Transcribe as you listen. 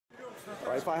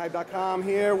FightHype.com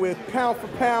here with pound for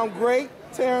pound great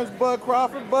Terence "Bud"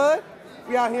 Crawford. Bud,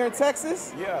 we out here in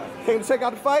Texas. Yeah. Came to check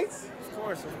out the fights? Of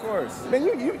course, of course. Man,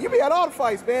 you be at all the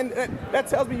fights, man. That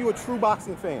tells me you're a true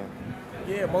boxing fan.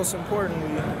 Yeah, most importantly,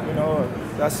 you know,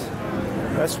 that's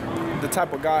the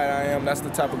type of guy I am. That's the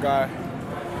type of guy,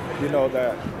 you know,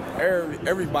 that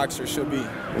every boxer should be.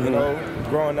 You know,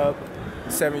 growing up,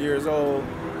 7 years old,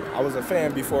 I was a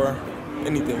fan before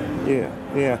anything.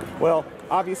 Yeah. Well,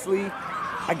 obviously,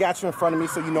 I got you in front of me,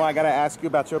 so you know I got to ask you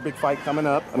about your big fight coming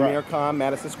up, Amir Khan,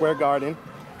 Madison Square Garden.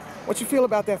 What you feel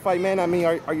about that fight, man? I mean,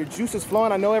 are your juices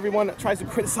flowing? I know everyone tries to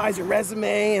criticize your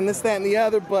resume and this, that, and the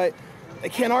other, but they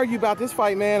can't argue about this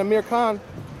fight, man. Amir Khan,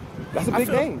 that's a big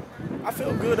name. I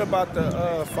feel good about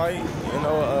the fight. You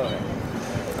know,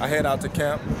 I head out to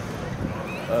camp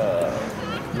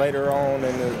later on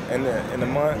in the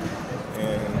month,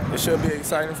 and it should be an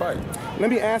exciting fight. Let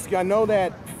me ask you, I know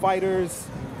that fighters,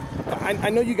 I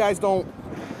know you guys don't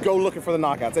go looking for the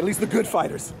knockouts. At least the good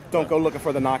fighters don't go looking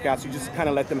for the knockouts. You just kind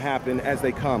of let them happen as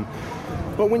they come.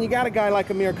 But when you got a guy like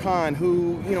Amir Khan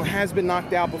who, you know, has been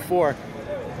knocked out before,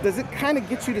 does it kind of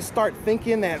get you to start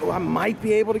thinking that, well, I might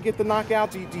be able to get the knockout?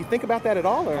 Do you think about that at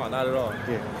all? Or? No, not at all.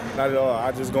 Yeah. Not at all.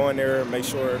 I just go in there and make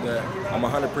sure that I'm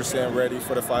 100% ready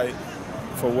for the fight,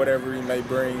 for whatever he may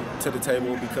bring to the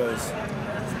table, because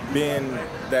being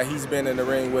that he's been in the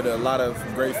ring with a lot of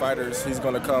great fighters, he's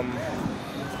going to come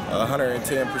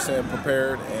 110%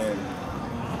 prepared, and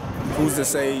who's to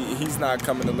say he's not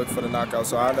coming to look for the knockout?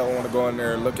 So I don't want to go in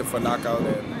there looking for knockout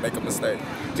and make a mistake.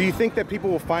 Do you think that people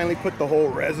will finally put the whole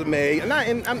resume?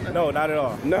 No, not at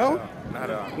all. No? Not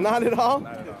at all. Not at all?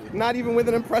 Not at all. Not even with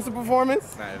an impressive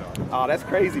performance? Not at all. Oh, that's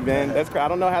crazy, man. That's crazy. I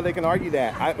don't know how they can argue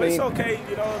that. But it's okay,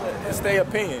 you know, it's their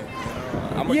opinion.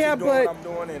 I'm going to keep doing what I'm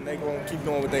doing, and they're going to keep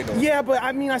doing what they're doing. Yeah, but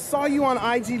I mean, I saw you on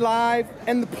IG Live,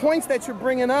 and the points that you're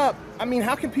bringing up, I mean,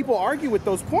 how can people argue with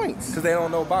those points? Because they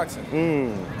don't know boxing.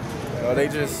 You know, they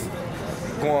just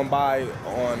going by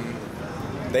on,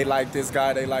 they like this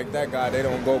guy, they like that guy. They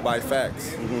don't go by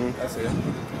facts. That's it.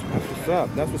 That's what's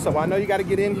up. That's what's up. Well, I know you got to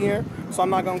get in here, so I'm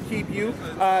not going to keep you.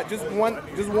 Just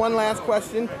one last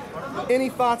question. Any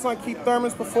thoughts on Keith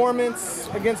Thurman's performance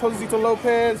against Josecito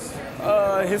Lopez?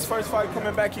 His first fight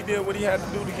coming back, he did what he had to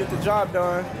do to get the job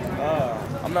done.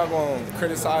 I'm not going to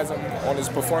criticize him on his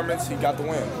performance. He got the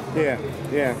win. Yeah.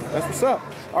 That's what's up.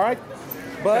 All right.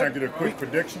 But can I get a quick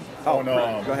prediction on?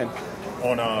 Go ahead.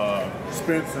 On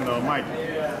Spence and Mike.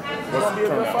 It's going to be a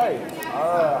good fight.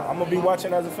 I'm going to be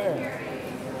watching as a fan.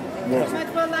 You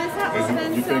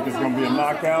think it's going to be a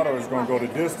knockout, or it's going to go the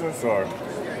distance, or?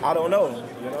 I don't know.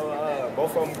 You know,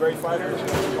 both of them great fighters.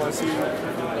 We're going to see, you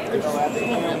know, at the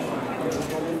end.